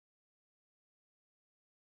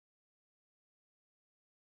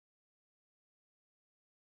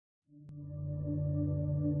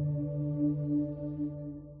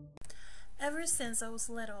Ever since I was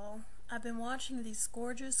little, I've been watching these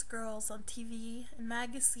gorgeous girls on TV, in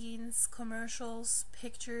magazines, commercials,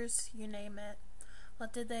 pictures, you name it.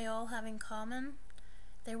 What did they all have in common?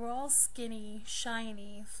 They were all skinny,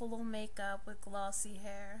 shiny, full of makeup with glossy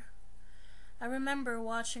hair. I remember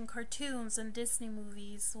watching cartoons and Disney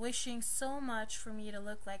movies, wishing so much for me to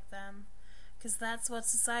look like them, 'cause that's what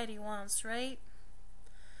society wants, right?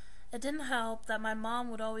 It didn't help that my mom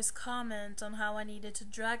would always comment on how I needed to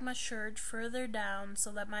drag my shirt further down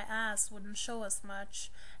so that my ass wouldn't show as much,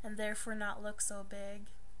 and therefore not look so big.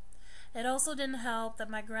 It also didn't help that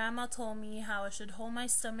my grandma told me how I should hold my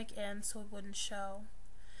stomach in so it wouldn't show.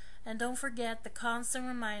 And don't forget the constant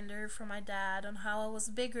reminder from my dad on how I was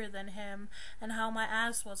bigger than him and how my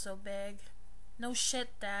ass was so big. No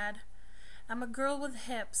shit, Dad. I'm a girl with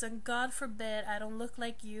hips, and God forbid I don't look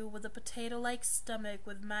like you with a potato-like stomach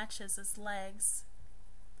with matches as legs.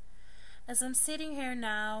 As I'm sitting here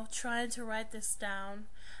now, trying to write this down,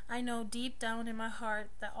 I know deep down in my heart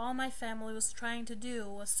that all my family was trying to do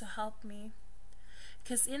was to help me.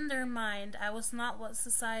 'Cause in their mind, I was not what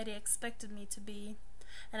society expected me to be,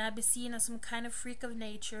 and I'd be seen as some kind of freak of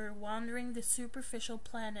nature wandering the superficial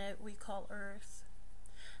planet we call Earth.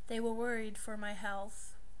 They were worried for my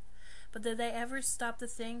health. But did they ever stop to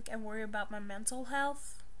think and worry about my mental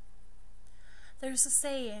health? There's a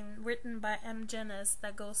saying written by M. Genis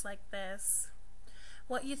that goes like this: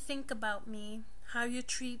 "What you think about me, how you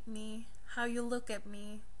treat me, how you look at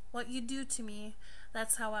me, what you do to me,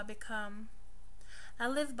 that's how I become." I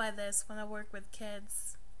live by this when I work with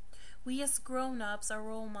kids. We as grown-ups are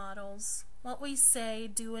role models. What we say,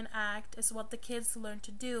 do, and act is what the kids learn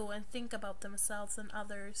to do and think about themselves and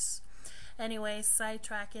others. Anyway,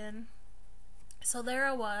 sidetracking. So there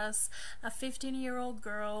I was, a 15-year-old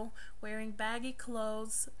girl, wearing baggy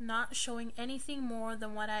clothes, not showing anything more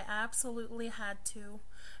than what I absolutely had to.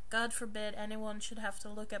 God forbid anyone should have to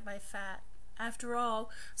look at my fat. After all,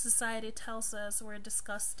 society tells us we're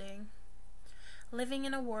disgusting. Living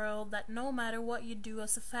in a world that no matter what you do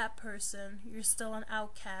as a fat person, you're still an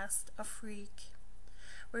outcast, a freak.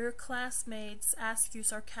 Where your classmates ask you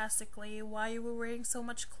sarcastically why you were wearing so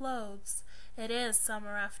much clothes. It is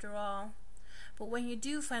summer after all. But when you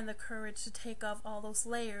do find the courage to take off all those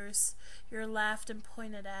layers, you're laughed and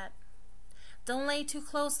pointed at. Don't lay too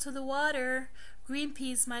close to the water.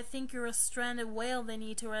 Greenpeace might think you're a stranded whale they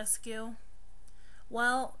need to rescue.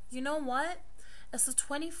 Well, you know what? As a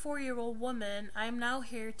 24-year-old woman, I am now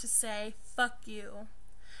here to say, fuck you.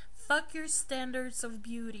 Fuck your standards of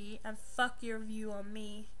beauty, and fuck your view on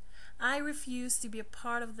me. I refuse to be a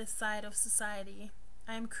part of this side of society.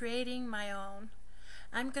 I am creating my own.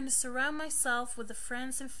 I'm going to surround myself with the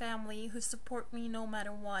friends and family who support me no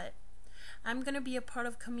matter what. I'm going to be a part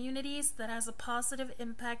of communities that has a positive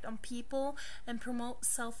impact on people and promote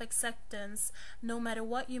self-acceptance, no matter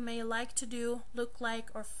what you may like to do, look like,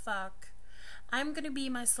 or fuck. I'm going to be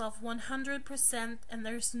myself 100%, and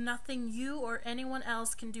there's nothing you or anyone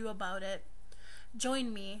else can do about it.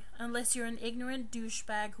 Join me, unless you're an ignorant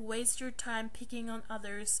douchebag who wastes your time picking on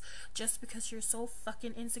others just because you're so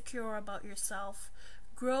fucking insecure about yourself.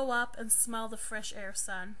 Grow up and smell the fresh air,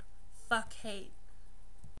 son. Fuck hate.